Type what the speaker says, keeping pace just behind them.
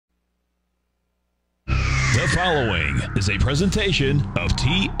The following is a presentation of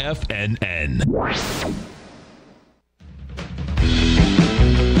TFNN.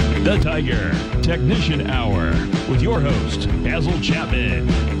 The Tiger Technician Hour with your host, Basil Chapman.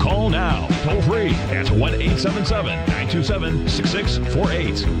 Call now, toll free at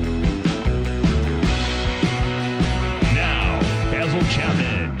 1-877-927-6648. Now, Basil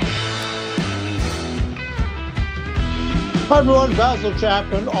Chapman. Hi everyone, Basil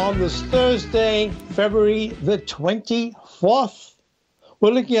Chapman on this Thursday, February the 24th.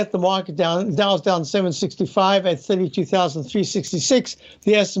 We're looking at the market down. Dow's down 765 at 32,366.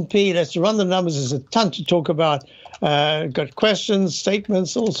 The S&P, let's run the numbers. There's a ton to talk about. Got questions,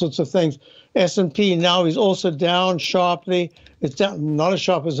 statements, all sorts of things. S&P now is also down sharply. It's down not as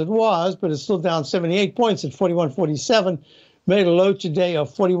sharp as it was, but it's still down 78 points at 41.47. Made a low today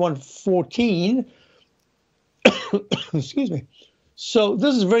of 41.14. Excuse me. So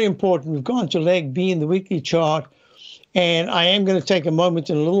this is very important. We've gone to leg B in the weekly chart, and I am going to take a moment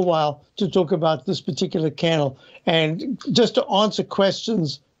in a little while to talk about this particular candle. And just to answer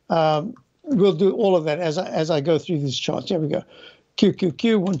questions, we'll do all of that as I go through these charts. Here we go.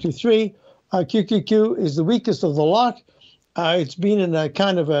 QQQ, 1, 2, 3. QQQ is the weakest of the lot. It's been in a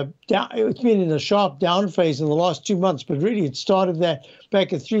kind of it's been in a sharp down phase in the last 2 months, but really it started that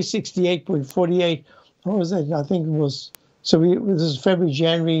back at 368.48. What was that? I think it was, this is February,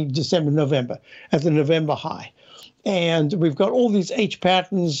 January, December, November, at the November high. And we've got all these H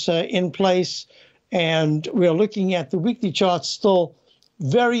patterns in place, and we are looking at the weekly chart still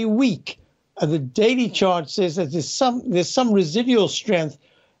very weak. The daily chart says that there's some residual strength.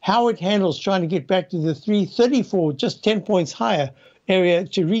 How it handles trying to get back to the 334, just 10 points higher area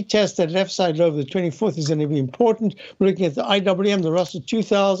to retest that left side low of the 24th is going to be important. We're looking at the IWM, the Russell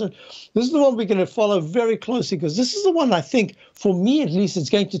 2000. This is the one we're going to follow very closely because this is the one I think, for me at least, it's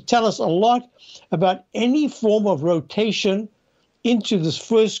going to tell us a lot about any form of rotation into this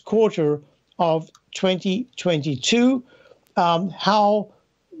first quarter of 2022, how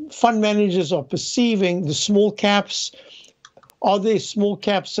fund managers are perceiving the small caps. Are there small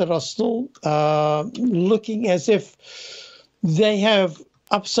caps that are still looking as if they have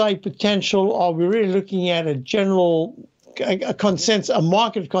upside potential? Are we really looking at a general consensus, a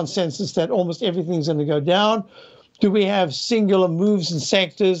market consensus that almost everything's going to go down? Do we have singular moves in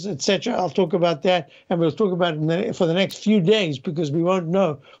sectors, etc.? I'll talk about that, and we'll talk about it for the next few days because we won't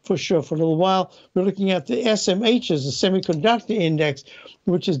know for sure for a little while. We're looking at the SMHs, the Semiconductor Index,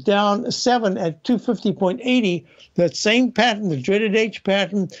 which is down 7 at 250.80. That same pattern, the dreaded H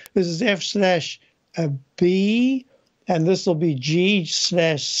pattern. This is F/B. And this will be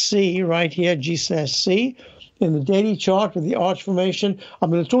G/C right here, G/C in the daily chart with the arch formation.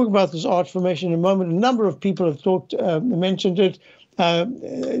 I'm going to talk about this arch formation in a moment. A number of people have mentioned it,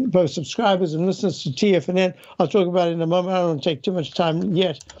 both subscribers and listeners to TFNN. I'll talk about it in a moment. I don't want to take too much time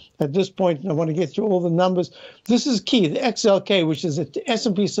yet at this point, and I want to get through all the numbers. This is key, the XLK, which is the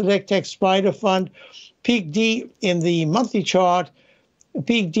S&P Select Tech Spider Fund, peak D in the monthly chart,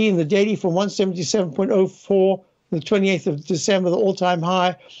 peak D in the daily from 177.04. The 28th of December, the all-time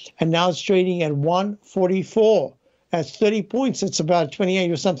high, and now it's trading at 144. That's 30 points. It's about 28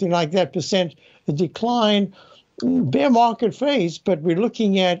 or something like that percent decline. Bear market phase, but we're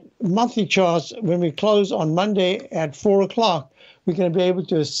looking at monthly charts. When we close on Monday at 4 o'clock, we're going to be able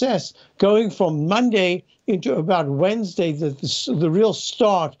to assess going from Monday into about Wednesday, the real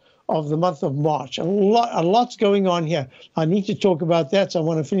start of the month of March. A lot's going on here. I need to talk about that, so I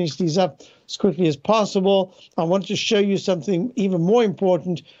want to finish these up as quickly as possible. I want to show you something even more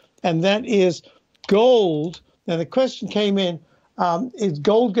important, and that is gold. Now, the question came in, is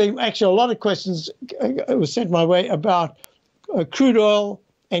gold going? Actually, a lot of questions were sent my way about crude oil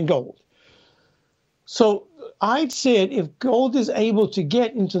and gold. So I'd said if gold is able to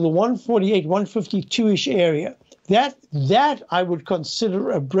get into the 148, 152-ish area, that I would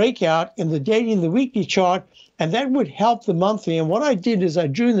consider a breakout in the daily and the weekly chart, and that would help the monthly. And what I did is I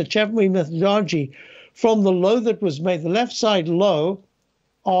drew in the Chapman methodology from the low that was made, the left side low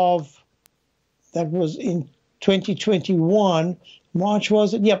that was in 2021. March,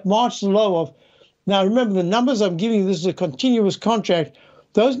 was it? Yep, March, the low of. Now, remember, the numbers I'm giving you, this is a continuous contract.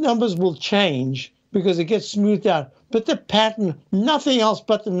 Those numbers will change because it gets smoothed out. But the pattern, nothing else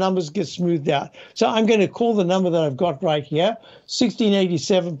but the numbers get smoothed out. So I'm going to call the number that I've got right here,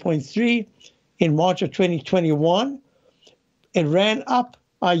 1687.3 in March of 2021. It ran up.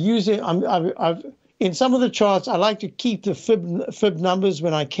 In some of the charts, I like to keep the fib numbers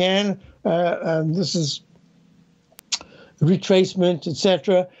when I can. This is retracement,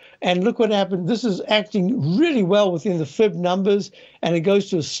 etc. And look what happened. This is acting really well within the fib numbers, and it goes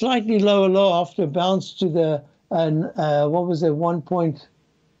to a slightly lower low after a bounce to the, what was it, 1 point,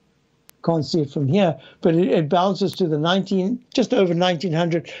 can't see it from here, but it bounces to the 19, just over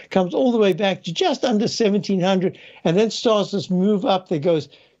 1900, comes all the way back to just under 1700, and then starts this move up that goes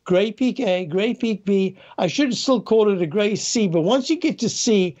gray peak A, gray peak B. I should still call it a gray C, but once you get to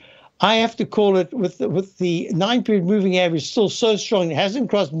C, I have to call it with the 9-period moving average still so strong. It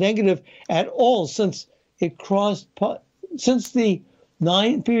hasn't crossed negative at all since the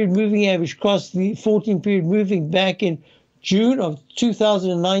 9-period moving average crossed the 14-period moving back in June of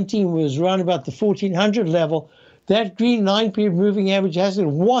 2019, was around about the 1400 level. That green 9-period moving average hasn't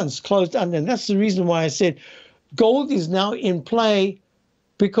once closed under. And that's the reason why I said gold is now in play,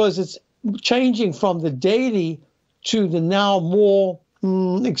 because it's changing from the daily to the now more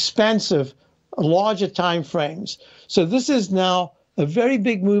expansive, larger time frames. So this is now a very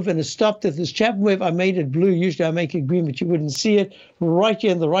big move, and it stopped at this Chapman wave. I made it blue. Usually I make it green, but you wouldn't see it. Right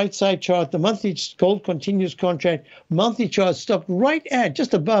here in the right side chart, the monthly gold continuous contract monthly chart stopped right at,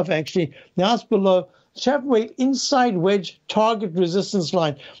 just above actually. Now it's below. Chapman wave inside wedge target resistance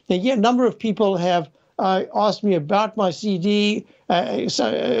line. Now, yeah, a number of people have asked me about my CD.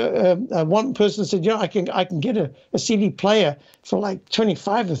 One person said, I can get a CD player for like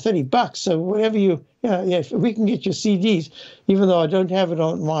 25 or 30 bucks. So whatever if we can get your CDs, even though I don't have it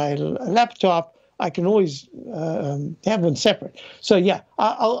on my laptop, I can always have them separate. So yeah,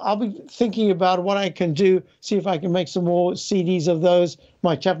 I'll be thinking about what I can do, see if I can make some more CDs of those.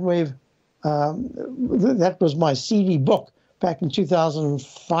 My Chapman wave, that was my CD book back in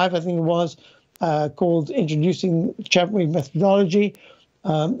 2005, I think it was. Called Introducing Chapman Wave Methodology.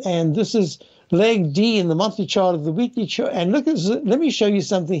 And this is leg D in the monthly chart of the weekly chart. And let me show you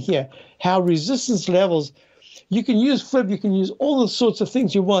something here, how resistance levels, you can use fib, you can use all the sorts of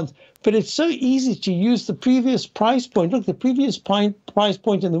things you want, but it's so easy to use the previous price point. Look, the previous price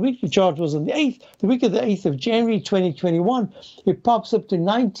point in the weekly chart was on the week of the 8th of January, 2021. It pops up to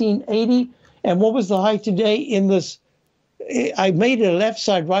 1980. And what was the high today in this? I made a left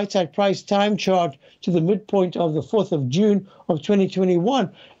side, right side price time chart to the midpoint of the 4th of June of 2021.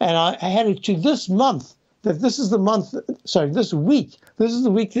 And I had it to this month, this is the week. This is the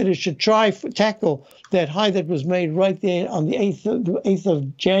week that it should tackle that high that was made right there on the 8th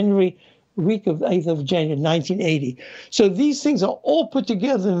of January, week of the 8th of January, 1980. So these things are all put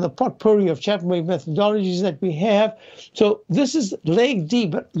together in the potpourri of Chapman wave methodologies that we have. So this is leg D,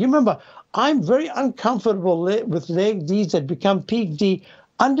 but you remember, I'm very uncomfortable with leg Ds that become peak D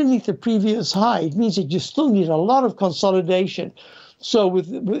underneath the previous high. It means that you still need a lot of consolidation. So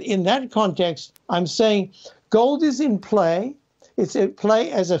in that context, I'm saying gold is in play. It's in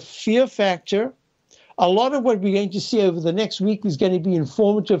play as a fear factor. A lot of what we're going to see over the next week is going to be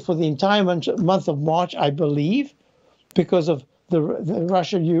informative for the entire month of March, I believe, because of the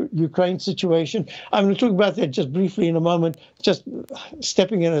Russia-Ukraine situation. I'm going to talk about that just briefly in a moment, just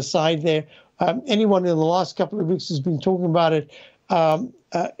stepping it aside there. Anyone in the last couple of weeks has been talking about it,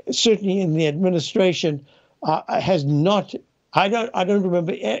 certainly in the administration, has not, I don't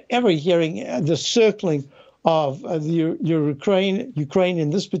remember ever hearing the circling of the Ukraine in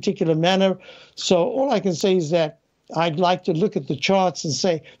this particular manner. So all I can say is that I'd like to look at the charts and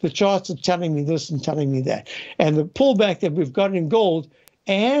say the charts are telling me this and telling me that. And the pullback that we've got in gold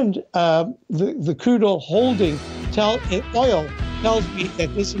and the crude oil holding oil tells me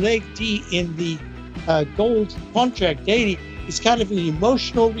that this leg D in the gold contract daily is kind of an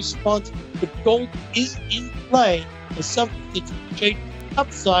emotional response, but gold is in play as something that can trade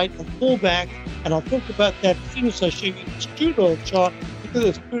upside and pullback. And I'll talk about that as soon as I show you this crude oil chart, because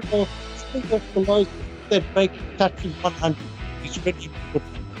it's crude oil still off the lows that break touching 100. It's really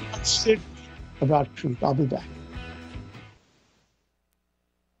uncertainty about crude. I'll be back.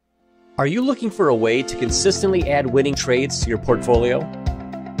 Are you looking for a way to consistently add winning trades to your portfolio?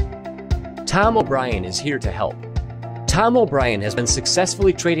 Tom O'Brien is here to help. Tom O'Brien has been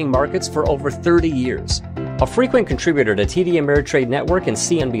successfully trading markets for over 30 years. A frequent contributor to TD Ameritrade Network and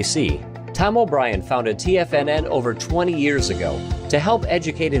CNBC, Tom O'Brien founded TFNN over 20 years ago to help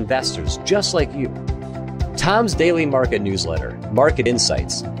educate investors just like you. Tom's daily market newsletter, Market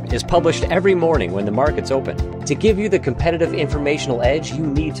Insights, is published every morning when the markets open to give you the competitive informational edge you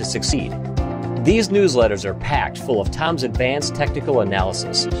need to succeed. These newsletters are packed full of Tom's advanced technical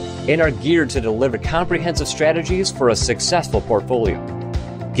analysis and are geared to deliver comprehensive strategies for a successful portfolio.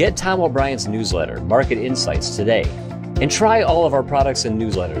 Get Tom O'Brien's newsletter, Market Insights, today and try all of our products and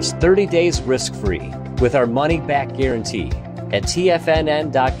newsletters 30 days risk-free with our money-back guarantee at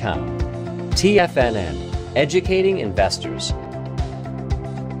TFNN.com. TFNN. Educating investors.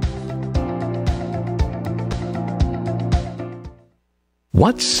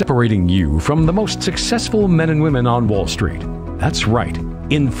 What's separating you from the most successful men and women on Wall Street? That's right,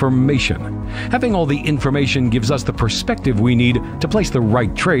 information. Having all the information gives us the perspective we need to place the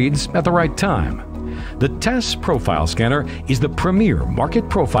right trades at the right time. The TAS Profile Scanner is the premier market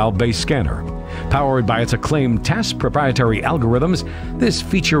profile-based scanner. Powered by its acclaimed TAS proprietary algorithms, this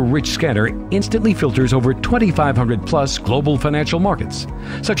feature-rich scanner instantly filters over 2,500 plus global financial markets,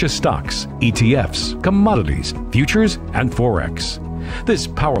 such as stocks, ETFs, commodities, futures, and Forex. This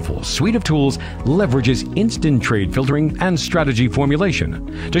powerful suite of tools leverages instant trade filtering and strategy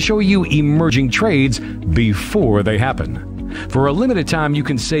formulation to show you emerging trades before they happen. For a limited time, you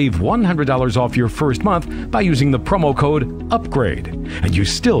can save $100 off your first month by using the promo code UPGRADE, and you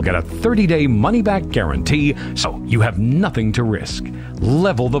still get a 30-day money-back guarantee, so you have nothing to risk.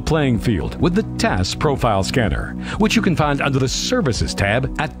 Level the playing field with the TAS Profile Scanner, which you can find under the Services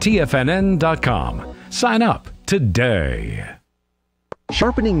tab at TFNN.com. Sign up today.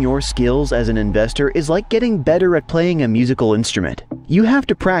 Sharpening your skills as an investor is like getting better at playing a musical instrument. You have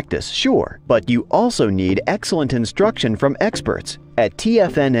to practice, sure, but you also need excellent instruction from experts. At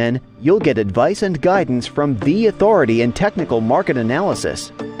TFNN, you'll get advice and guidance from the authority in technical market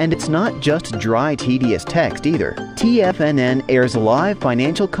analysis. And it's not just dry, tedious text either. TFNN airs live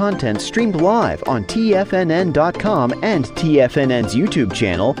financial content streamed live on TFNN.com and TFNN's YouTube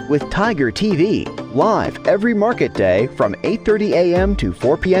channel with Tiger TV, live every market day from 8:30 a.m. to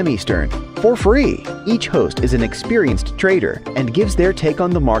 4 p.m. Eastern, for free. Each host is an experienced trader and gives their take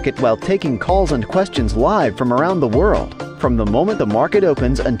on the market while taking calls and questions live from around the world. From the moment the market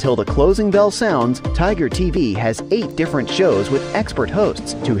opens until the closing bell sounds, Tiger TV has 8 different shows with expert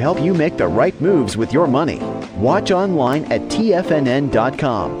hosts to help you make the right moves with your money. Watch online at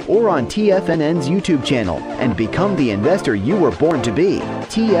TFNN.com or on TFNN's YouTube channel and become the investor you were born to be.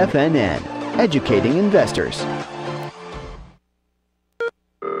 TFNN, educating investors.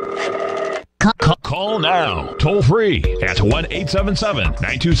 Call now, toll free at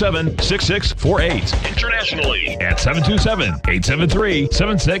 1-877-927-6648. Internationally at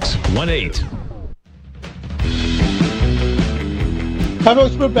 727-873-7618. Hi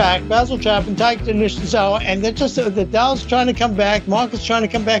folks, we're back. Basil, Chapman, Tiger Technicians Hour, and they're just the Dow's trying to come back, market's trying to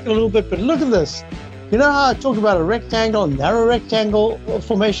come back a little bit, but look at this. You know how I talk about a rectangle, narrow rectangle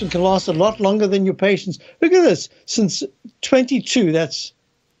formation can last a lot longer than your patience. Look at this. Since 22, that's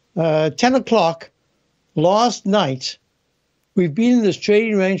 10 o'clock last night, we've been in this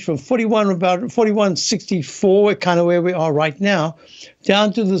trading range from 41.64, kind of where we are right now,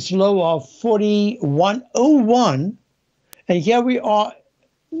 down to this low of 41.01. And here we are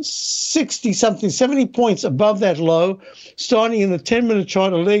 70 points above that low, starting in the 10-minute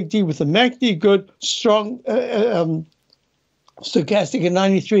chart, a leg D with a MACD good, strong, stochastic at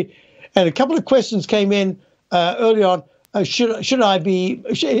 93. And a couple of questions came in early on. Should I be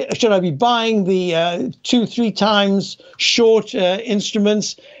buying the 2-3 times short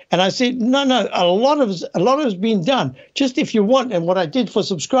instruments? And I said no. A lot of it's been done. Just if you want, and what I did for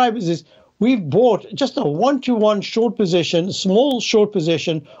subscribers is we've bought just a 1-to-1 short position, small short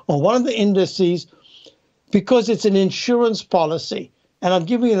position on one of the indices because it's an insurance policy, and I'm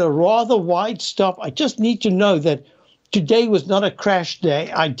giving it a rather wide stop. I just need to know that today was not a crash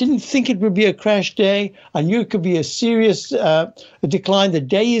day. I didn't think it would be a crash day. I knew it could be a serious decline. The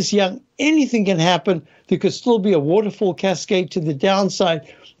day is young. Anything can happen. There could still be a waterfall cascade to the downside.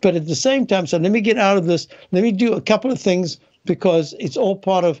 But at the same time, so let me get out of this. Let me do a couple of things because it's all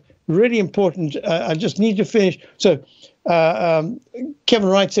part of really important. I just need to finish. So Kevin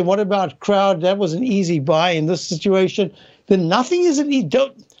Wright said, what about crowd? That was an easy buy in this situation. Then nothing is an easy.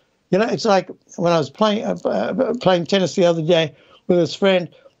 You know, it's like when I was playing tennis the other day with this friend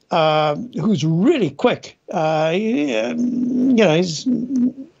who's really quick. You know, he's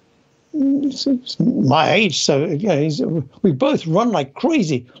my age, so you know, we both run like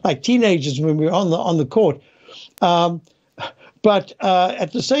crazy, like teenagers when we were on the court. But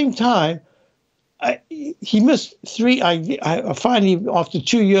at the same time, he missed 3. I finally, after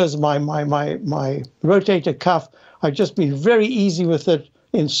 2 years, my rotator cuff, I've just been very easy with it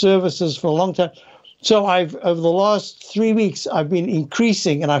in services for a long time. So over the last 3 weeks, I've been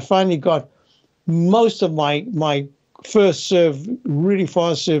increasing, and I finally got most of my first serve, really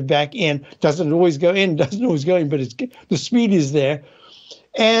fast serve back in. Doesn't always go in, but the speed is there.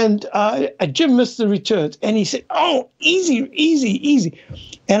 And Jim missed the returns, and he said, oh, easy.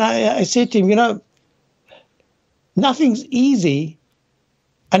 And I said to him, you know, nothing's easy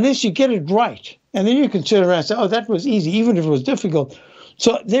unless you get it right. And then you can turn around and say, oh, that was easy, even if it was difficult.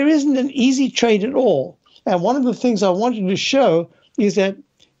 So there isn't an easy trade at all. And one of the things I wanted to show is that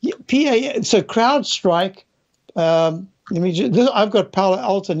CrowdStrike I've got Palo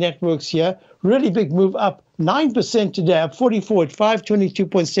Alto Networks here. Really big move up 9% today, up 44 at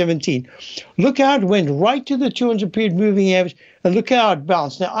 522.17. Look how it went right to the 200-period moving average, and look how it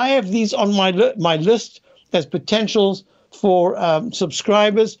bounced. Now, I have these on my list as potentials for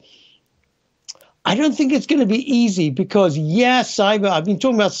subscribers. I don't think it's going to be easy because, cyber, I've been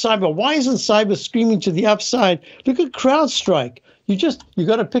talking about cyber. Why isn't cyber screaming to the upside? Look at CrowdStrike. You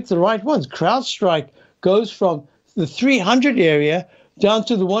got to pick the right ones. CrowdStrike goes from the 300 area down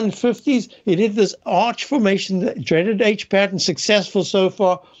to the 150s. It hit this arch formation, the dreaded H pattern, successful so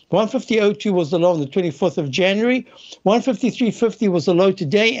far. 150.02 was the low on the 24th of January. 153.50 was the low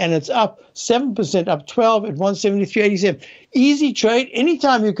today, and it's up 7%, up 12 at 173.87. Easy trade.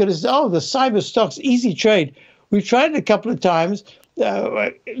 Anytime you could have said, the cyber stocks, easy trade. We've tried it a couple of times.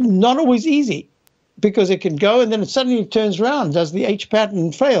 Not always easy because it can go and then it suddenly turns around, does the H pattern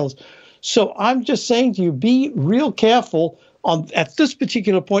and fails. So I'm just saying to you, be real careful at this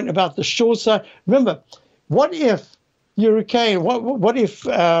particular point about the short side. Remember, what if Ukraine, what if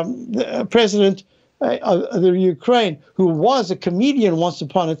the president of the Ukraine, who was a comedian once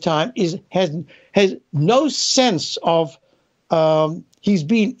upon a time, has no sense of, he's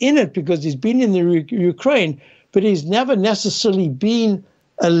been in it because he's been in the Ukraine, but he's never necessarily been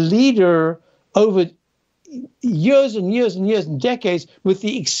a leader over years and years and years and decades with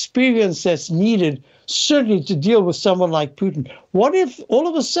the experience that's needed, certainly to deal with someone like Putin. What if all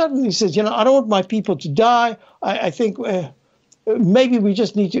of a sudden he says, I don't want my people to die. I think maybe we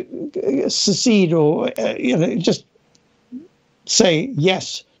just need to secede or, just say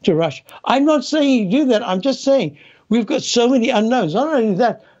yes to Russia. I'm not saying you do that. I'm just saying we've got so many unknowns. Not only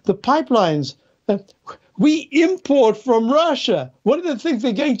that, the pipelines, we import from Russia. What do they think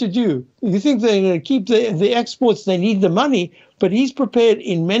they're going to do? You think they're going to keep the exports? They need the money, but he's prepared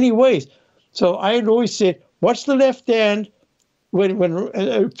in many ways. So I had always said, watch the left hand when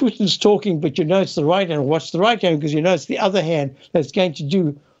Putin's talking, but it's the right hand. Watch the right hand because it's the other hand that's going to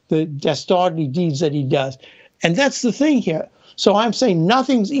do the dastardly deeds that he does. And that's the thing here. So I'm saying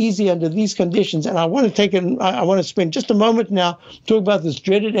nothing's easy under these conditions. And I want to spend just a moment now talking about this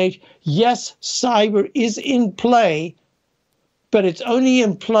dreaded H. Yes, cyber is in play, but it's only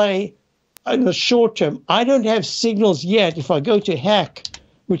in play in the short term. I don't have signals yet. If I go to Hack,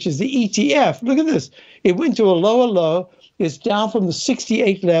 which is the ETF, look at this. It went to a lower low. It's down from the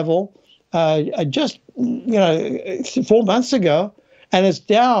 68 level just 4 months ago. And it's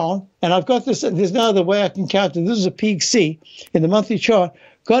down, and I've got this, there's no other way I can count it. This is a peak C in the monthly chart.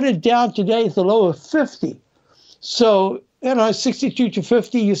 Got it down today at the low of 50. So, 62 to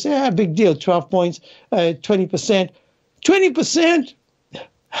 50, you say, big deal, 12 points, 20%. 20%,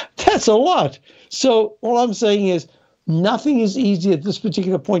 that's a lot. So all I'm saying is nothing is easy at this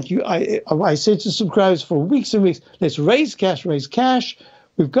particular point. I said to subscribers for weeks and weeks, let's raise cash.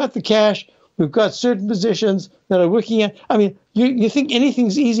 We've got the cash. We've got certain positions that are working at. I mean, you think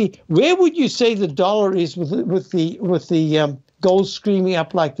anything's easy? Where would you say the dollar is with the gold screaming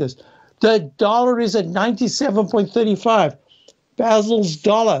up like this? The dollar is at 97.35. Basil's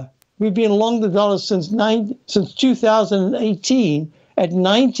dollar. We've been long the dollar since 2018 at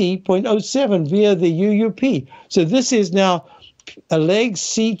 90.07 via the UUP. So this is now a leg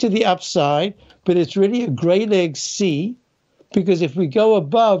C to the upside, but it's really a gray leg C. Because if we go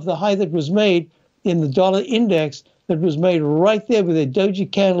above the high that was made in the dollar index, that was made right there with a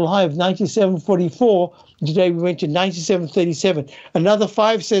doji candle high of 97.44, today we went to 97.37, another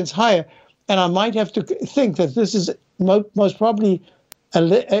 5 cents higher. And I might have to think that this is most probably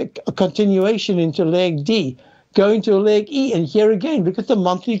a continuation into leg D, going to a leg E. And here again, look at the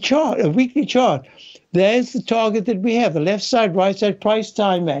monthly chart, a weekly chart. There's the target that we have, the left side, right side price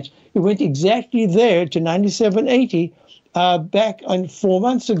time match. It went exactly there to 97.80. Back on 4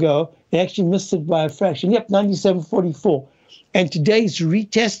 months ago, they actually missed it by a fraction. Yep, 97.44. And today's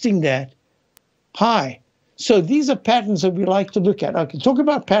retesting that high. So these are patterns that we like to look at. I can talk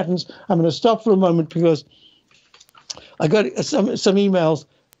about patterns. I'm going to stop for a moment because I got some emails.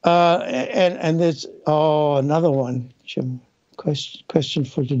 And there's, another one, Jim, question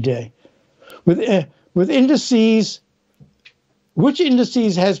for today. With indices, which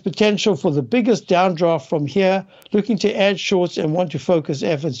indices has potential for the biggest downdraft from here? Looking to add shorts and want to focus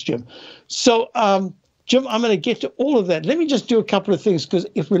efforts, Jim. So, Jim, I'm going to get to all of that. Let me just do a couple of things, because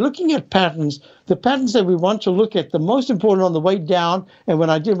if we're looking at patterns, the patterns that we want to look at, the most important on the way down, and when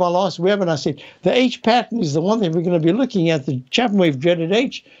I did my last webinar, I said the H pattern is the one thing we're going to be looking at, the Chapman wave dreaded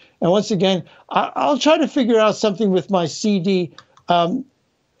H. And once again, I'll try to figure out something with my CD.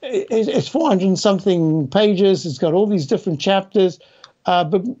 It's 400 and something pages. It's got all these different chapters,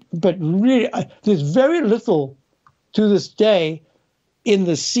 but really, there's very little to this day in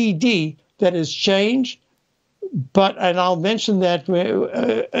the CD that has changed. And I'll mention that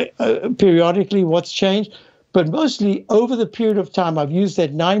periodically what's changed. But mostly over the period of time, I've used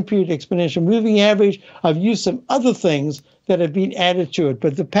that 9-period exponential moving average. I've used some other things that have been added to it.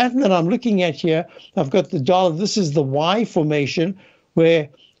 But the pattern that I'm looking at here, I've got the dollar. This is the Y formation, where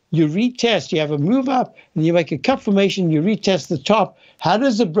you retest. You have a move up, and you make a cup formation. You retest the top. How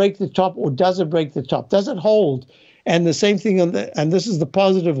does it break the top, or does it break the top? Does it hold? And the same thing on and this is the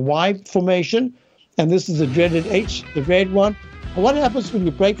positive Y formation, and this is the dreaded H, the red one. And what happens when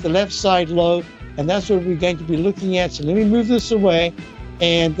you break the left side low? And that's what we're going to be looking at. So let me move this away,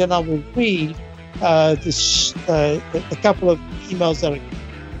 and then I will read a couple of emails that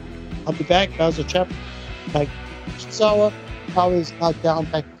I'll be back. Basil, Chapman, like Sour, power is now down,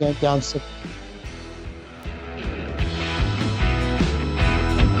 back again, down 6.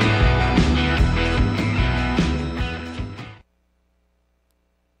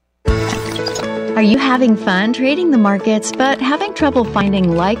 Are you having fun trading the markets but having trouble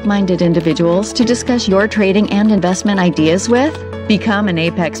finding like-minded individuals to discuss your trading and investment ideas with? Become an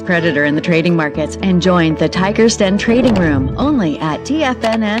apex predator in the trading markets and join the Tiger's Den Trading Room only at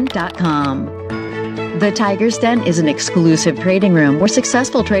TFNN.com. The Tiger's Den is an exclusive trading room where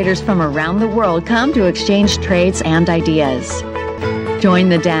successful traders from around the world come to exchange trades and ideas. Join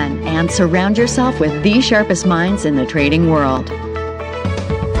the den and surround yourself with the sharpest minds in the trading world.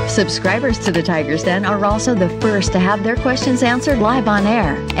 Subscribers to the Tiger's Den are also the first to have their questions answered live on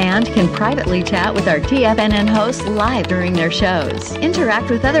air and can privately chat with our TFNN hosts live during their shows. Interact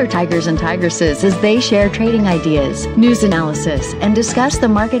with other Tigers and Tigresses as they share trading ideas, news analysis, and discuss the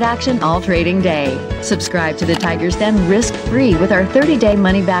market action all trading day. Subscribe to the Tiger's Den risk-free with our 30-day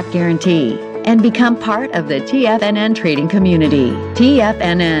money-back guarantee and become part of the TFNN trading community.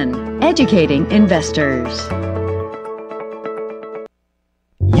 TFNN, educating investors.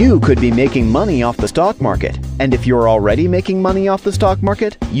 You could be making money off the stock market. And if you're already making money off the stock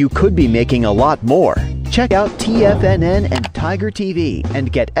market, you could be making a lot more. Check out TFNN and Tiger TV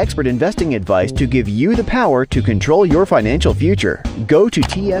and get expert investing advice to give you the power to control your financial future. Go to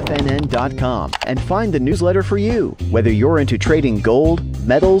TFNN.com and find the newsletter for you. Whether you're into trading gold,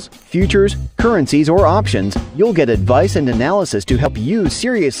 metals, futures, currencies, or options, you'll get advice and analysis to help you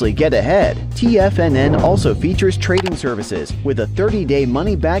seriously get ahead. TFNN also features trading services with a 30-day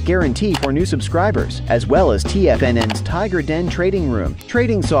money-back guarantee for new subscribers, as well as TFNN's Tiger Den Trading Room,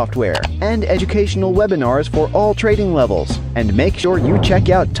 trading software, and educational webinars for all trading levels. And make sure you check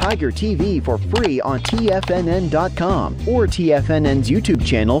out Tiger TV for free on TFNN.com or TFNN's YouTube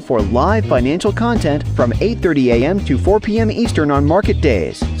channel for live financial content from 8:30 a.m. to 4 p.m. Eastern on market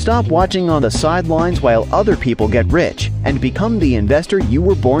days. Stop watching on the sidelines while other people get rich and become the investor you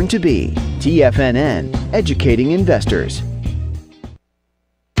were born to be. TFNN, educating investors.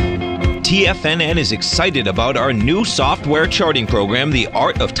 TFNN is excited about our new software charting program, The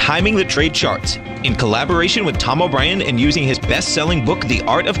Art of Timing the Trade Charts. In collaboration with Tom O'Brien and using his best-selling book, The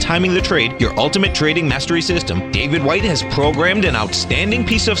Art of Timing the Trade, Your Ultimate Trading Mastery System, David White has programmed an outstanding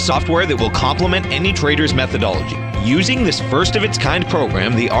piece of software that will complement any trader's methodology. Using this first-of-its-kind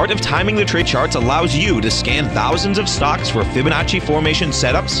program, The Art of Timing the Trade Charts allows you to scan thousands of stocks for Fibonacci formation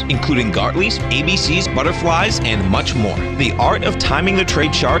setups, including Gartley's, ABC's, butterflies, and much more. The Art of Timing the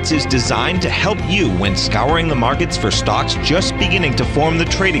Trade Charts is designed to help you when scouring the markets for stocks just beginning to form the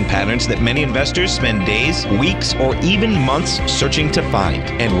trading patterns that many investors spend days, weeks, or even months searching to find.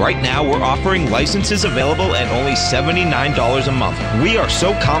 And right now, we're offering licenses available at only $79 a month. We are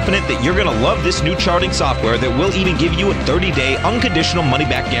so confident that you're going to love this new charting software that will even give you a 30-day unconditional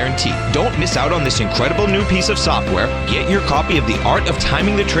money-back guarantee. Don't miss out on this incredible new piece of software. Get your copy of The Art of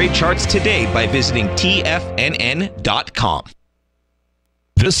Timing the Trade Charts today by visiting TFNN.com.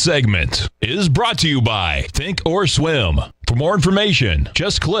 This segment is brought to you by Thinkorswim. For more information,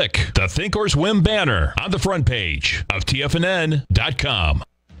 just click the Thinkorswim banner on the front page of TFNN.com.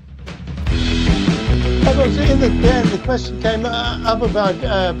 The question came up about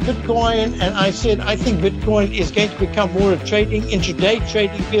Bitcoin, and I said I think Bitcoin is going to become more a intraday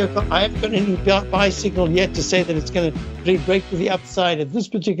trading vehicle. I haven't got any buy signal yet to say that it's going to really break to the upside at this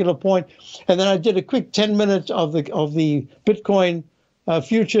particular point. And then I did a quick 10 minutes of the Bitcoin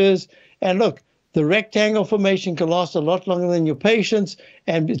futures, and look, the rectangle formation can last a lot longer than your patience,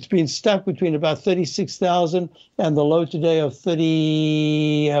 and it's been stuck between about 36,000 and the low today of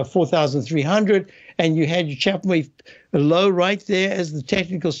 34,300. And you had your Chapman wave low right there as the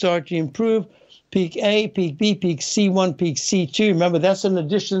technical started to improve. Peak A, peak B, peak C1, peak C2. Remember, that's an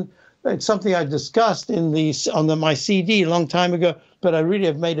addition. It's something I discussed on my CD a long time ago, but I really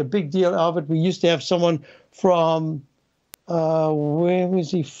have made a big deal of it. We used to have someone from, where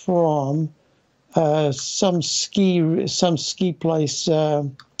was he from? Some ski place.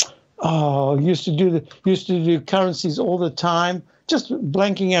 Used to do currencies all the time. Just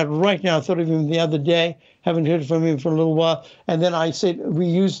blanking out right now. I thought of him the other day. Haven't heard from him for a little while. And then I said we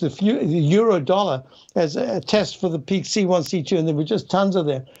used the euro dollar as a test for the peak C1, C2, and there were just tons of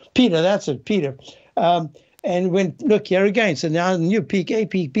them. Peter, that's it, Peter. And when, look here again, so now the new peak A,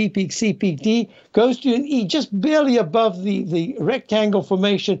 peak B, peak C, peak D goes to an E, just barely above the rectangle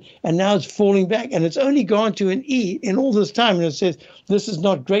formation, and now it's falling back. And it's only gone to an E in all this time. And it says, this is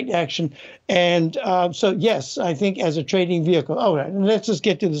not great action. And so, yes, I think as a trading vehicle. All right, and let's just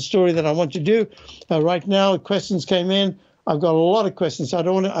get to the story that I want to do. Right now, questions came in. I've got a lot of questions. So I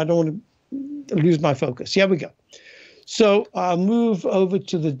don't want to lose my focus. Here we go. So I'll move over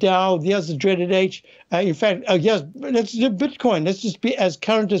to the Dow. Here's the dreaded H. In fact, yes, let's do Bitcoin. Let's just be as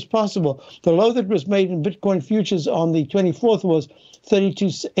current as possible. The low that was made in Bitcoin futures on the 24th was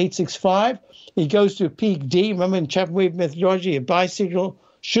 32,865. It goes to a peak D. Remember in Chapman wave methodology, a buy signal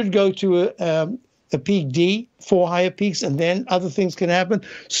should go to a peak D, 4 higher peaks, and then other things can happen.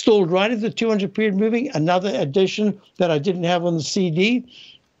 Stalled right at the 200 period moving. Another addition that I didn't have on the CD.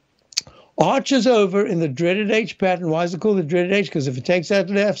 Arches over in the dreaded H pattern. Why is it called the dreaded H? Because if it takes that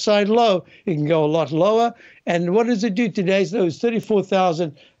left side low, it can go a lot lower. And what does it do? Today's low is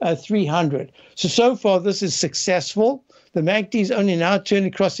 34,300. So far, this is successful. The MACD is only now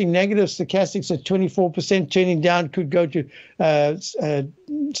crossing negative. Stochastics at 24%, turning down, could go to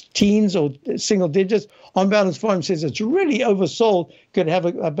teens or single digits. On Balance Forum says it's really oversold, could have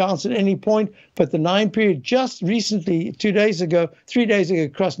a bounce at any point. But the 9 period just recently, 3 days ago,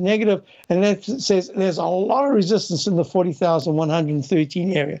 crossed negative. And that says there's a lot of resistance in the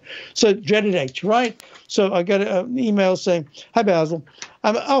 40,113 area. So dreaded H, right? So I got an email saying, hi, Basil.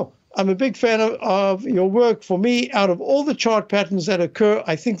 I'm a big fan of your work. For me, out of all the chart patterns that occur,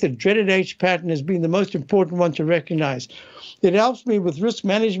 I think the dreaded H pattern has been the most important one to recognize. It helps me with risk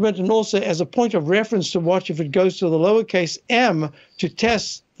management and also as a point of reference to watch if it goes to the lowercase m to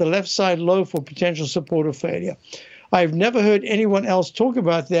test the left side low for potential support or failure. I've never heard anyone else talk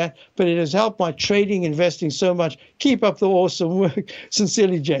about that, but it has helped my trading, investing so much. Keep up the awesome work.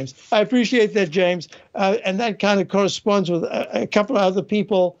 Sincerely, James. I appreciate that, James. And that kind of corresponds with a couple of other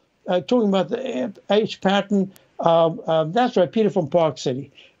people talking about the H pattern. That's right, Peter from Park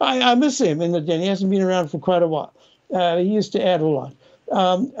City. I miss him in the den. He hasn't been around for quite a while. He used to add a lot.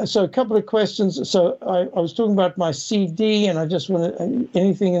 So a couple of questions. So I was talking about my CD, and I just wanted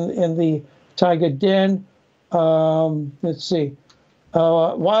anything in the Tiger Den. Let's see.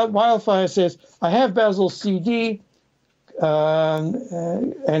 Wildfire says, I have Basil's CD. And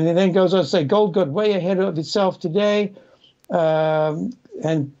it then goes on to say, gold got way ahead of itself today. And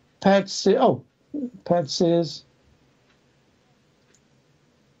Pat says,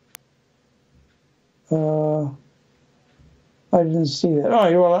 I didn't see that. All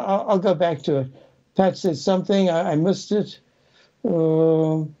right, well, I'll go back to it. Pat said something. I missed it.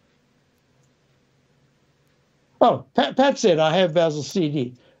 Pat said, I have Basil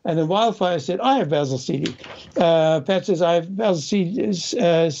CD. And then Wildfire said, I have Basil CD. Pat says, I have Basil CD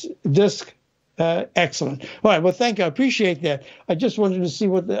disc. Excellent. All right. Well, thank you. I appreciate that. I just wanted to see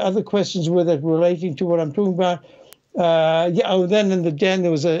what the other questions were that were relating to what I'm talking about. Then in the den,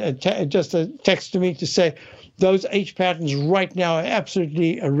 there was just a text to me to say those H patterns right now are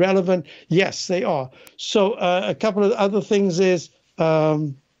absolutely irrelevant. Yes, they are. So a couple of other things is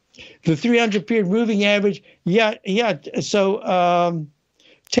the 300 period moving average. Yeah. So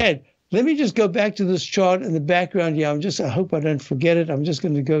Ted, let me just go back to this chart in the background here. I hope I don't forget it. I'm just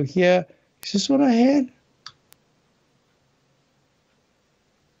going to go here. Is this what I had?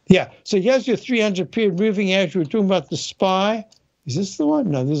 Yeah, so here's your 300 period moving average. We're talking about the SPY. Is this the one?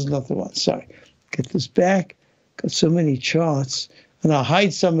 No, this is not the one. Sorry. Get this back. Got so many charts. And I'll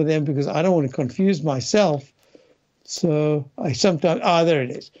hide some of them because I don't want to confuse myself. So I sometimes, there it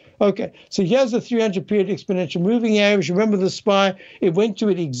is. Okay, so here's the 300 period exponential moving average. Remember the SPY? It went to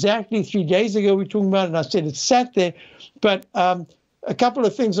it exactly 3 days ago. We were talking about it, and I said it sat there. But a couple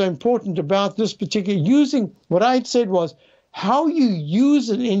of things are important about this particular using. What I said was how you use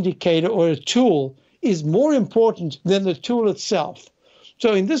an indicator or a tool is more important than the tool itself.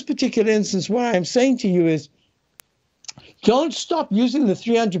 So in this particular instance, what I'm saying to you is don't stop using the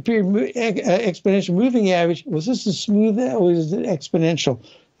 300 period exponential moving average. Was this a smooth or is it exponential?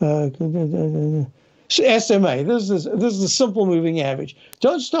 SMA. This is a simple moving average.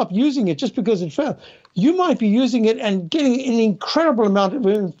 Don't stop using it just because it failed. You might be using it and getting an incredible amount of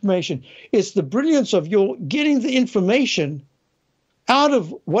information. It's the brilliance of your getting the information out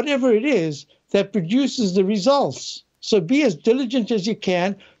of whatever it is that produces the results. So be as diligent as you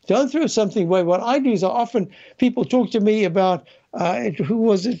can. Don't throw something away. What I do is often people talk to me about, who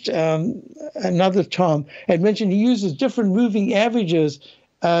was it? Another Tom had mentioned he uses different moving averages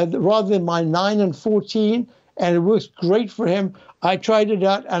rather than my 9 and 14, and it works great for him. I tried it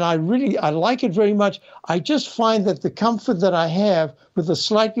out, and I like it very much. I just find that the comfort that I have with the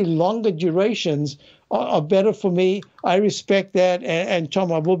slightly longer durations are better for me. I respect that. And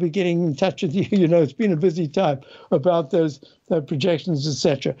Tom, I will be getting in touch with you. You know, it's been a busy time about those projections,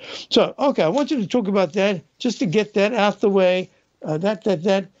 etc. So, okay, I want you to talk about that, just to get that out the way. I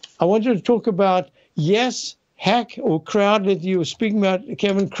want you to talk about, yes, hack or crowd that you were speaking about,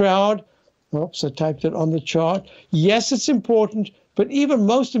 Kevin, crowd. Oops, I typed it on the chart. Yes, it's important. But even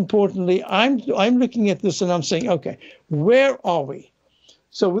most importantly, I'm looking at this and I'm saying, okay, where are we?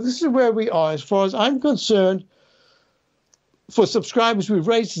 So this is where we are. As far as I'm concerned, for subscribers, we've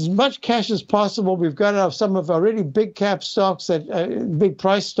raised as much cash as possible. We've got some of our really big cap stocks, big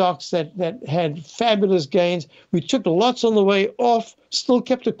price stocks that had fabulous gains. We took lots on the way off, still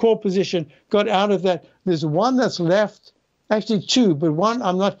kept a core position, got out of that. There's one that's left, actually two, but one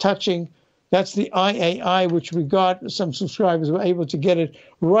I'm not touching. That's the IAI, which we got. Some subscribers were able to get it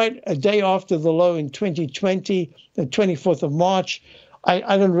right a day after the low in 2020, the 24th of March.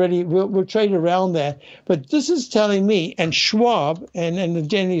 I don't really, we'll trade around that. But this is telling me, and Schwab, and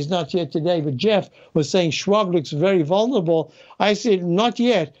Denny's not here today, but Jeff was saying Schwab looks very vulnerable. I said, not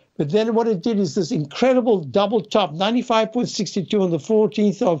yet. But then what it did is this incredible double top, 95.62 on the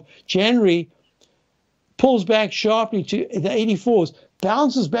 14th of January, pulls back sharply to the 84s,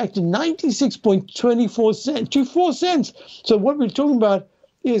 bounces back to 96.24 cents. So what we're talking about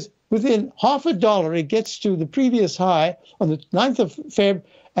is within half a dollar, it gets to the previous high on the 9th of Feb,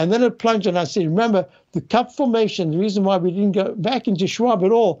 and then it plunged. And I said, remember, the cup formation, the reason why we didn't go back into Schwab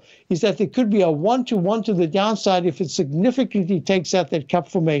at all is that there could be a 1-to-1 to the downside if it significantly takes out that cup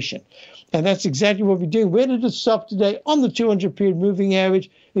formation. And that's exactly what we're doing. Where did it stop today? On the 200-period moving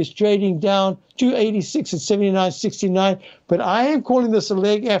average, it's trading down 286 at 79.69. But I am calling this a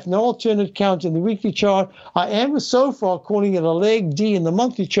leg F, no alternate count in the weekly chart. I am so far calling it a leg D in the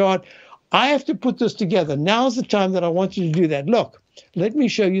monthly chart. I have to put this together. Now's the time that I want you to do that. Look, let me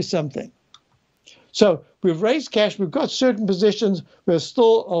show you something. So we've raised cash. We've got certain positions. We're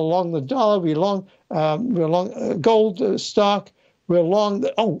still along the dollar. We're long gold stock. We're long.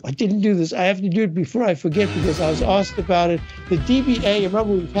 I didn't do this. I have to do it before I forget because I was asked about it. The DBA,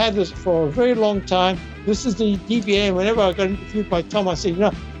 remember, we've had this for a very long time. This is the DBA. And whenever I got interviewed by Tom, I said,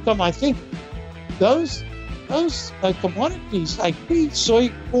 Tom, I think those commodities like wheat,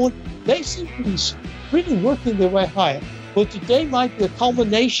 soy, corn, they seem to be really working their way higher. Well, today might be a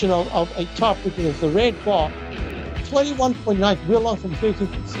culmination of a top, which is the red bar, 21.9, we're long from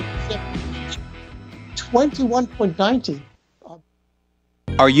 13.67, 21.90.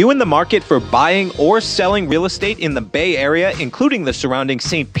 Are you in the market for buying or selling real estate in the Bay Area, including the surrounding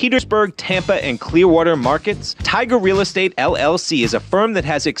St. Petersburg, Tampa, and Clearwater markets? Tiger Real Estate LLC is a firm that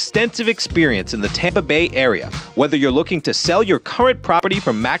has extensive experience in the Tampa Bay area. Whether you're looking to sell your current property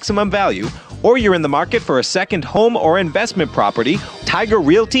for maximum value, or you're in the market for a second home or investment property, Tiger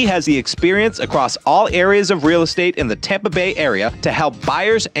Realty has the experience across all areas of real estate in the Tampa Bay area to help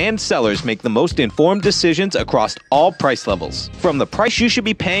buyers and sellers make the most informed decisions across all price levels. From the price you should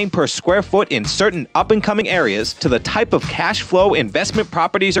be paying per square foot in certain up-and-coming areas to the type of cash flow investment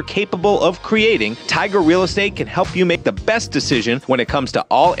properties are capable of creating, Tiger Real Estate can help you make the best decision when it comes to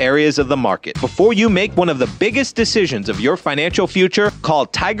all areas of the market. Before you make one of the biggest decisions of your financial future, call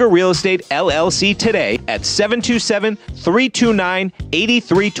Tiger Real Estate LLC today at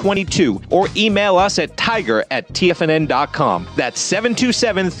 727-329-8322 or email us at tiger@tfnn.com. That's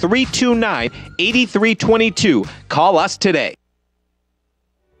 727-329-8322. Call us today.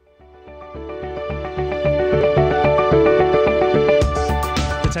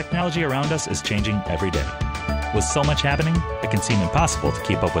 The technology around us is changing every day. With so much happening, it can seem impossible to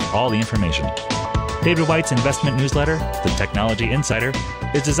keep up with all the information. David White's investment newsletter, The Technology Insider,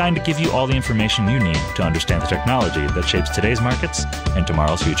 is designed to give you all the information you need to understand the technology that shapes today's markets and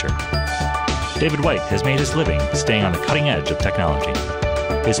tomorrow's future. David White has made his living staying on the cutting edge of technology.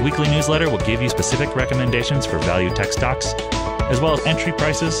 His weekly newsletter will give you specific recommendations for value tech stocks, as well as entry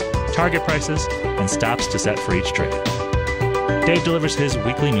prices, target prices, and stops to set for each trade. Dave delivers his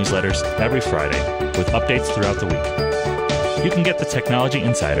weekly newsletters every Friday with updates throughout the week. You can get the Technology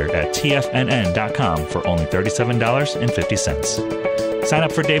Insider at TFNN.com for only $37.50. Sign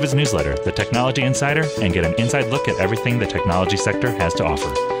up for David's newsletter, The Technology Insider, and get an inside look at everything the technology sector has to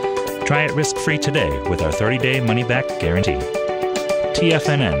offer. Try it risk-free today with our 30-day money-back guarantee.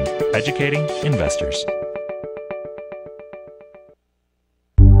 TFNN, educating investors.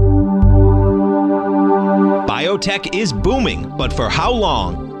 Biotech is booming, but for how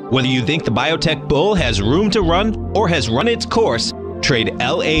long? Whether you think the biotech bull has room to run or has run its course, trade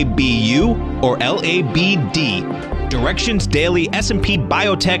LABU or LABD. Direction's daily S&P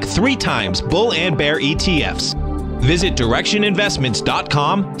Biotech 3 times bull and bear ETFs. Visit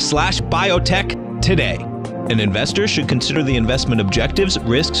directioninvestments.com/biotech today. An investor should consider the investment objectives,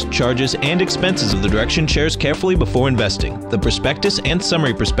 risks, charges, and expenses of the Direction shares carefully before investing. The prospectus and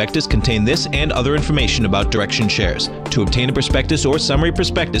summary prospectus contain this and other information about Direction shares. To obtain a prospectus or summary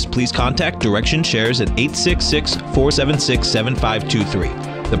prospectus, please contact Direction shares at 866-476-7523.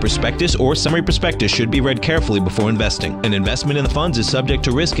 The prospectus or summary prospectus should be read carefully before investing. An investment in the funds is subject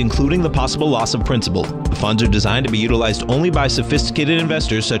to risk, including the possible loss of principal. The funds are designed to be utilized only by sophisticated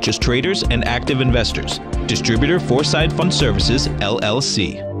investors such as traders and active investors. Distributor Foreside Fund Services,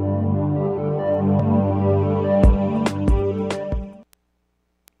 LLC.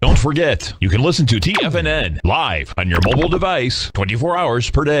 Don't forget, you can listen to TFNN live on your mobile device 24 hours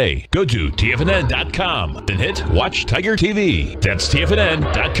per day. Go to TFNN.com, then hit Watch Tiger TV. That's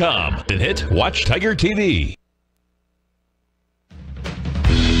TFNN.com, then hit Watch Tiger TV.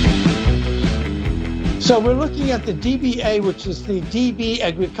 So we're looking at the DBA, which is the DB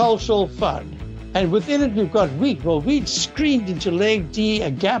Agricultural Fund. And within it, we've got wheat. Well, wheat screened into leg D,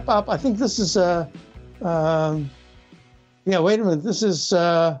 a gap up. I think this is a... wait a minute. This is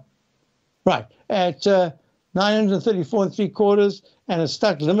right at 934 3/4 and a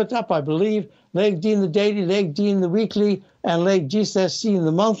stuck limit up, I believe. Leg D in the daily, leg D in the weekly, and leg G/C in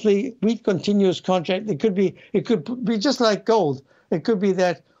the monthly. Wheat continuous contract. It could be just like gold. It could be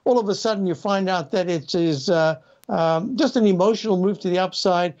that all of a sudden you find out that it is just an emotional move to the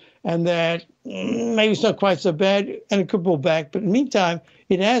upside, and that maybe it's not quite so bad, and it could pull back. But in the meantime,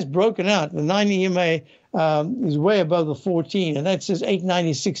 it has broken out. The 90 EMA is way above the 14, and that says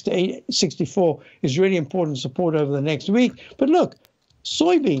 896 to 864 is really important support over the next week. But look,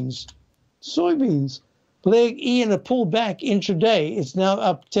 soybeans, leg E in a pullback intraday. It's now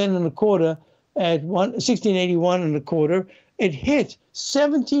up 10 1/4 at 1681 1/4. It hit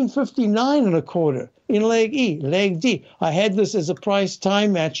 1759 1/4 in leg E, leg D. I had this as a price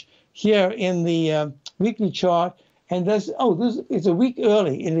time match here in the weekly chart, and this is a week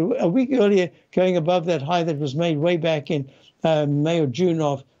early, a week earlier, going above that high that was made way back in May or June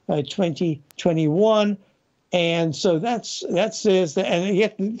of 2021, and so that says that, and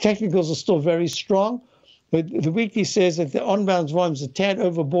yet the technicals are still very strong. But the weekly says that the on-bounds volumes are a tad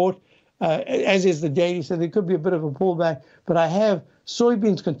overbought, as is the daily, so there could be a bit of a pullback. But I have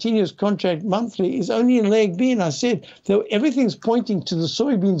soybeans continuous contract monthly is only in leg B, and I said that everything's pointing to the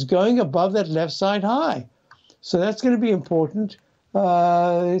soybeans going above that left side high. So that's going to be important.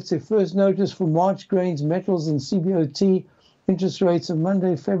 It's a first notice for March grains, metals, and CBOT interest rates of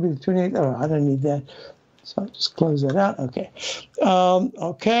Monday, February 28th. Oh, I don't need that. So I'll just close that out. Okay.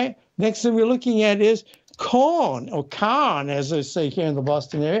 Okay. Next thing we're looking at is corn, or corn, as they say here in the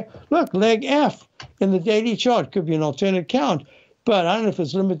Boston area. Look, leg F in the daily chart. Could be an alternate count, but I don't know if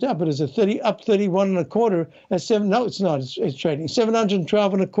it's limited up. But it's a 31 1/4 at 7. No, it's not. It's trading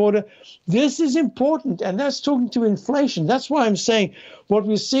 712 1/4. This is important, and that's talking to inflation. That's why I'm saying what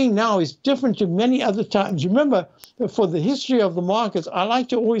we're seeing now is different to many other times. Remember, for the history of the markets, I like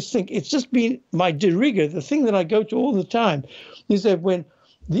to always think it's just been my de rigueur. The thing that I go to all the time is that when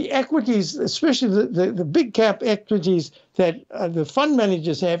the equities, especially the big cap equities that the fund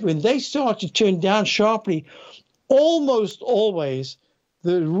managers have, when they start to turn down sharply, almost always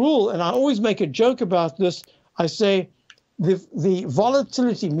the rule, and I always make a joke about this, I say the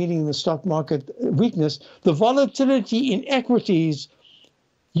volatility, meaning the stock market weakness, the volatility in equities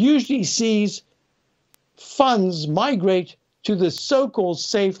usually sees funds migrate to the so-called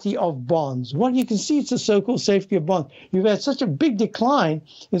safety of bonds. Well, you can see it's the so-called safety of bonds. You've had such a big decline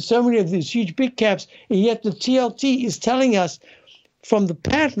in so many of these huge big caps, and yet the TLT is telling us from the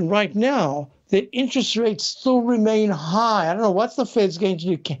pattern right now that interest rates still remain high. I don't know what the Fed's going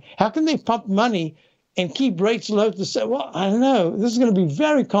to do. How can they pump money and keep rates low to say, well, I don't know. This is going to be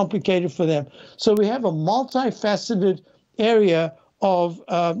very complicated for them. So we have a multifaceted area of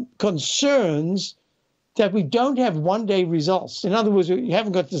concerns that we don't have one-day results. In other words, you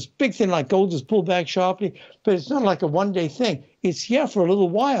haven't got this big thing like gold just pulled back sharply, but it's not like a one-day thing. It's here for a little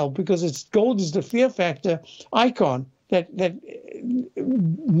while because gold is the fear factor icon that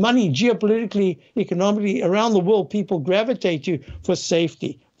money geopolitically, economically, around the world, people gravitate to for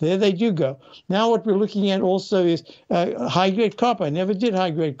safety. There they do go. Now what we're looking at also is high-grade copper. I never did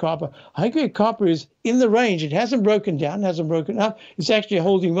high-grade copper. High-grade copper is in the range. It hasn't broken down, hasn't broken up. It's actually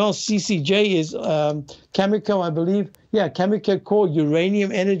holding well. CCJ is Cameco, I believe. Yeah, Cameco Core,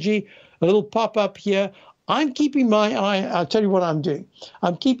 uranium energy. A little pop-up here. I'm keeping my eye. I'll tell you what I'm doing.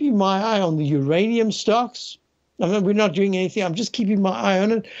 I'm keeping my eye on the uranium stocks. I mean, we're not doing anything. I'm just keeping my eye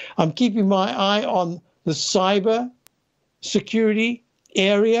on it. I'm keeping my eye on the cyber security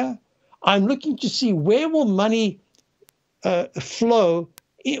area. I'm looking to see where will money flow,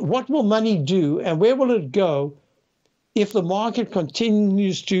 what will money do, and where will it go if the market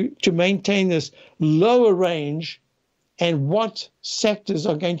continues to maintain this lower range, and what sectors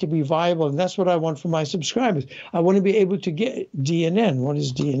are going to be viable. And that's what I want for my subscribers. I want to be able to get DNN. What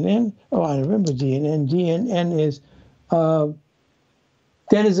is DNN? Oh, I remember DNN. DNN is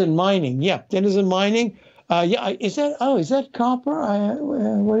Denizen Mining. Yeah, Denizen Mining. Is that copper?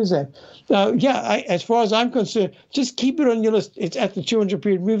 What is that? As far as I'm concerned, just keep it on your list. It's at the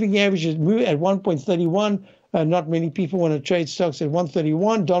 200-period moving average. It's moving at 1.31. Not many people want to trade stocks at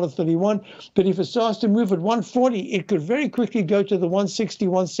 $1.31. But if it starts to move at 140, it could very quickly go to the 160,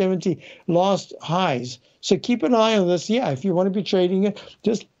 170 last highs. So keep an eye on this. Yeah, if you want to be trading it,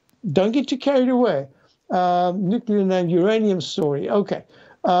 just don't get too carried away. Nuclear and uranium story. Okay.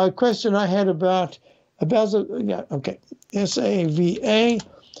 Question I had about Basil. Yeah, okay. SAVA.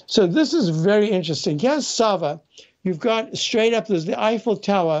 So this is very interesting. Here's Sava. You've got straight up, there's the Eiffel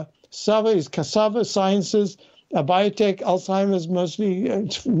Tower. Sava is Cassava Sciences, biotech, Alzheimer's, mostly,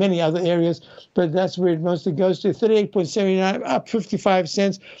 many other areas, but that's where it mostly goes to. 38.79, up 55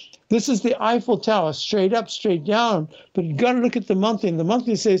 cents. This is the Eiffel Tower, straight up, straight down. But you've got to look at the monthly. And the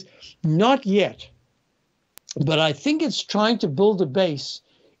monthly says, not yet. But I think it's trying to build a base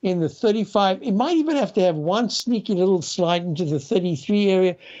in the 35. It might even have to have one sneaky little slide into the 33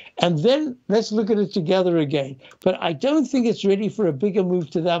 area. And then let's look at it together again. But I don't think it's ready for a bigger move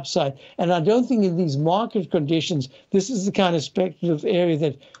to the upside. And I don't think in these market conditions, this is the kind of speculative area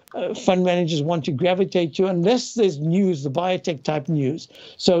that fund managers want to gravitate to, unless there's news, the biotech type news.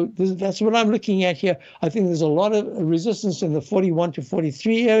 So that's what I'm looking at here. I think there's a lot of resistance in the 41 to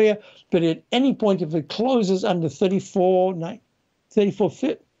 43 area. But at any point, if it closes under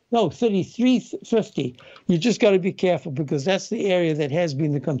 33.50, you just got to be careful, because that's the area that has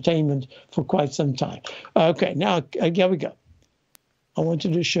been the containment for quite some time. Okay, now here we go. I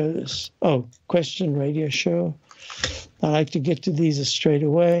wanted to show this. Oh, question radio show. I like to get to these straight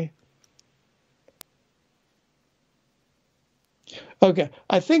away. Okay,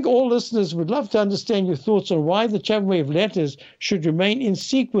 I think all listeners would love to understand your thoughts on why the Chapman wave letters should remain in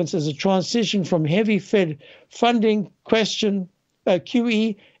sequence as a transition from heavy Fed funding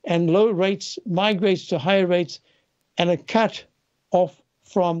QE and low rates migrates to higher rates, and a cut off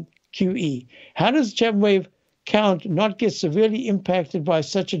from QE. How does Chapman wave count not get severely impacted by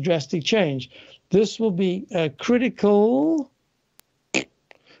such a drastic change? This will be a critical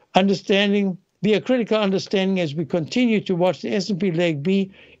understanding as we continue to watch the S&P leg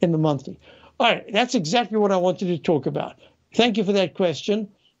B in the monthly. All right, that's exactly what I wanted to talk about. Thank you for that question.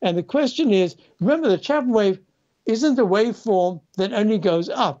 And the question is, remember, the Chapman wave isn't a waveform that only goes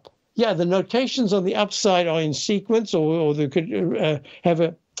up. Yeah, the notations on the upside are in sequence, or they could have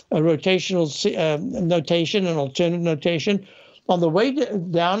a rotational notation, an alternate notation. On the way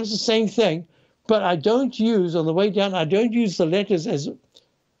down, it's the same thing, but I don't use, on the way down, I don't use the letters as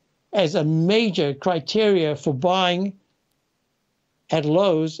a major criteria for buying at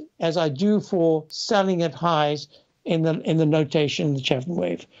lows as I do for selling at highs in the notation in the Chapman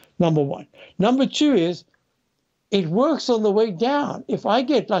wave, number one. Number two is, it works on the way down. If I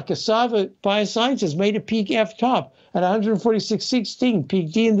get like a Sava Biosciences made a peak F top at 146.16,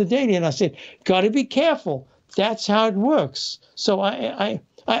 peak D in the daily, and I said, got to be careful. That's how it works. So I'm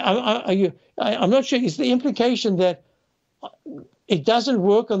not sure. Is the implication that it doesn't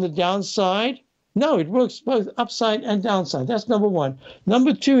work on the downside? No, it works both upside and downside. That's number one.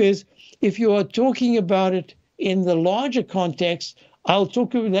 Number two is, if you are talking about it in the larger context, I'll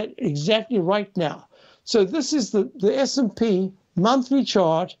talk about that exactly right now. So this is the S&P monthly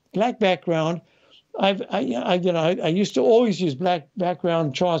chart, black background. I used to always use black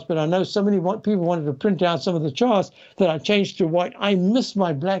background charts, but I know so many people wanted to print out some of the charts that I changed to white. I miss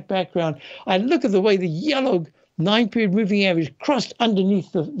my black background. I look at the way the yellow 9-period moving average crossed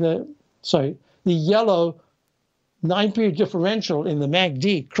underneath the yellow 9-period differential in the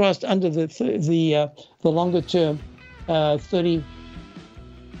MACD crossed under the longer term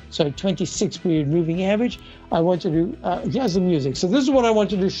 26-period moving average. I wanted to, here's the music. So this is what I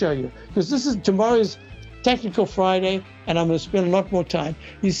wanted to show you, because this is tomorrow's Technical Friday, and I'm going to spend a lot more time.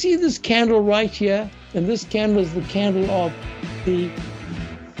 You see this candle right here, and this candle is the candle of the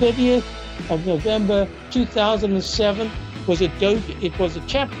 30th of November 2007. It was a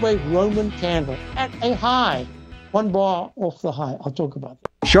Chapman Roman candle at a high, 1 bar off the high. I'll talk about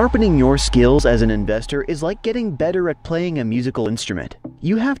that. Sharpening your skills as an investor is like getting better at playing a musical instrument.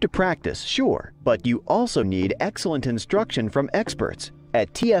 You have to practice, sure, but you also need excellent instruction from experts.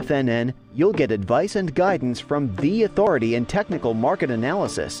 At TFNN, you'll get advice and guidance from the authority in technical market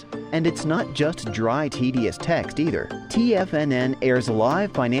analysis. And it's not just dry, tedious text either. TFNN airs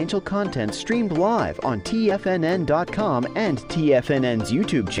live financial content streamed live on TFNN.com and TFNN's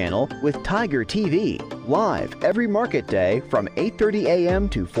YouTube channel with Tiger TV, live every market day from 8:30 a.m.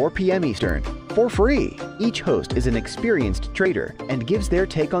 to 4 p.m. Eastern, for free. Each host is an experienced trader and gives their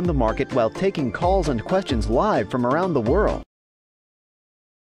take on the market while taking calls and questions live from around the world.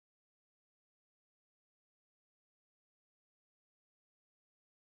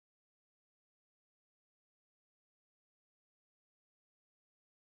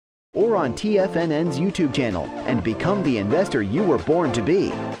 Or on TFNN's YouTube channel and become the investor you were born to be.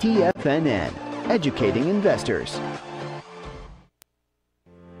 TFNN, educating investors.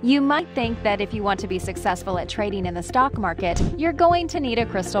 You might think that if you want to be successful at trading in the stock market, you're going to need a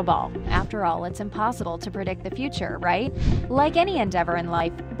crystal ball. After all, it's impossible to predict the future, right? Like any endeavor in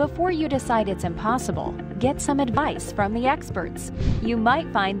life, before you decide it's impossible, get some advice from the experts. You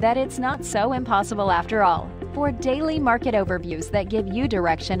might find that it's not so impossible after all. For daily market overviews that give you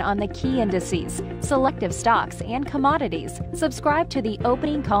direction on the key indices, selective stocks, and commodities, subscribe to the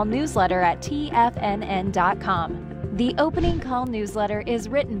Opening Call newsletter at TFNN.com. The Opening Call newsletter is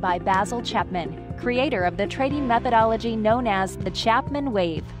written by Basil Chapman, creator of the trading methodology known as the Chapman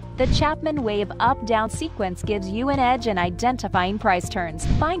Wave. The Chapman Wave up-down sequence gives you an edge in identifying price turns,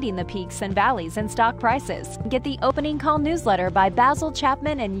 finding the peaks and valleys in stock prices. Get the Opening Call newsletter by Basil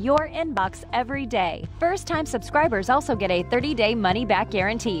Chapman in your inbox every day. First-time subscribers also get a 30-day money-back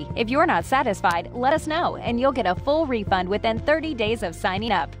guarantee. If you're not satisfied, let us know, and you'll get a full refund within 30 days of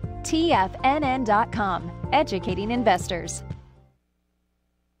signing up. TFNN.com, educating investors.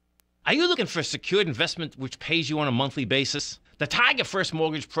 Are you looking for a secured investment which pays you on a monthly basis? The Tiger First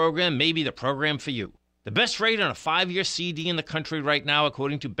Mortgage Program may be the program for you. The best rate on a 5-year CD in the country right now,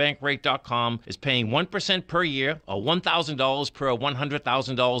 according to Bankrate.com, is paying 1% per year or $1,000 per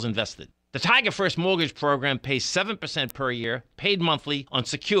 $100,000 invested. The Tiger First Mortgage Program pays 7% per year, paid monthly, on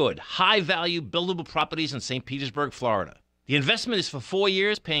secured, high-value, buildable properties in St. Petersburg, Florida. The investment is for 4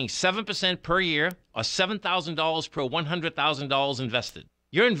 years, paying 7% per year or $7,000 per $100,000 invested.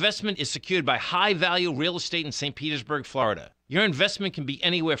 Your investment is secured by high-value real estate in St. Petersburg, Florida. Your investment can be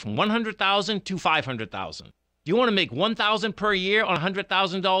anywhere from $100,000 to $500,000. Do you want to make $1,000 per year on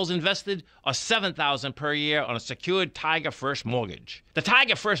 $100,000 invested or $7,000 per year on a secured Tiger First mortgage? The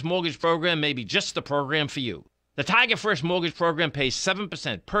Tiger First Mortgage Program may be just the program for you. The Tiger First Mortgage Program pays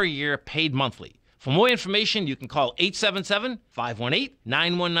 7% per year, paid monthly. For more information, you can call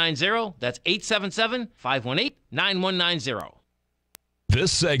 877-518-9190. That's 877-518-9190.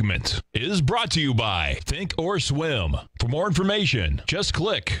 This segment is brought to you by Thinkorswim. For more information, just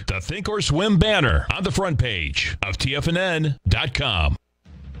click the Thinkorswim banner on the front page of TFNN.com.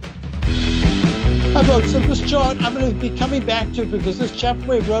 Hi folks, so this chart, I'm going to be coming back to it because this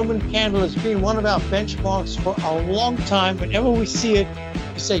Chapman Roman candle has been one of our benchmarks for a long time. Whenever we see it,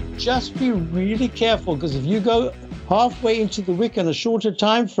 we say just be really careful, because if you go halfway into the wick in a shorter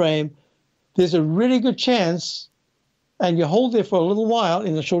time frame, there's a really good chance, and you hold there for a little while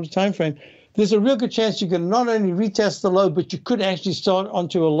in a shorter time frame, there's a real good chance you can not only retest the low, but you could actually start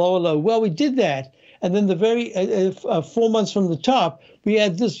onto a lower low. Well, we did that. And then the very 4 months from the top, we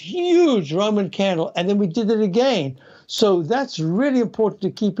had this huge Roman candle, and then we did it again. So that's really important to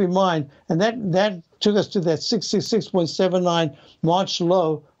keep in mind. And that took us to that 666.79 March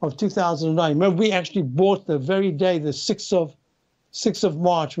low of 2009. Remember, we actually bought the very day, the 6th of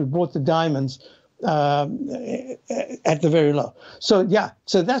March, we bought the diamonds at the very low. So yeah,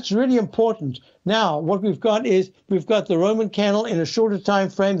 so that's really important. Now, what we've got is we've got the Roman candle in a shorter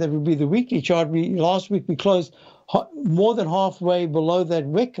time frame. That would be the weekly chart. Last week we closed more than halfway below that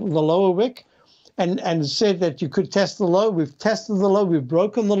wick, the lower wick, and said that you could test the low. We've tested the low. We've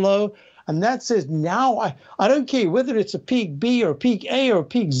broken the low. And that says now, I don't care whether it's a peak B or a peak A or a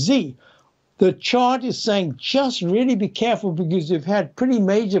peak Z. The chart is saying just really be careful, because you've had pretty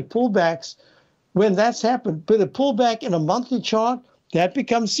major pullbacks when that's happened. But a pullback in a monthly chart, that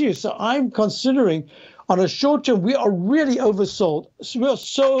becomes serious. So I'm considering on a short term, we are really oversold. We're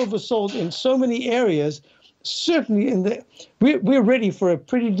so oversold in so many areas. Certainly we're ready for a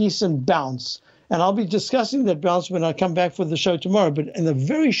pretty decent bounce. And I'll be discussing that bounce when I come back for the show tomorrow. But in the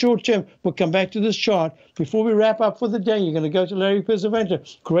very short term, we'll come back to this chart. Before we wrap up for the day, you're going to go to Larry Pesavento.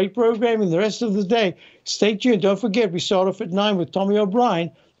 Great programming the rest of the day. Stay tuned. Don't forget, we start off at 9 with Tommy O'Brien.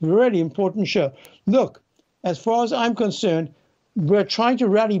 Really important show. Look, as far as I'm concerned, we're trying to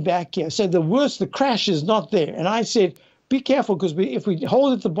rally back here. So the crash is not there. And I said, be careful, because if we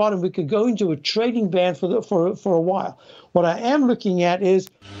hold at the bottom, we could go into a trading band for a while. What I am looking at is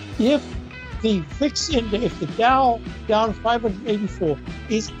if the VIX index, if the Dow down 584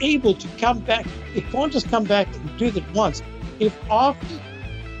 is able to come back, it can't just come back and do that once.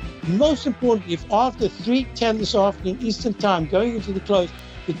 Most importantly, if after 3:10 this afternoon Eastern Time, going into the close,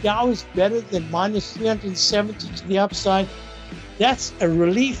 the Dow is better than minus 370 to the upside, that's a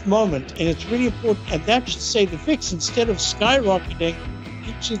relief moment, and it's really important. And that should say the VIX, instead of skyrocketing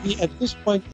into at this point,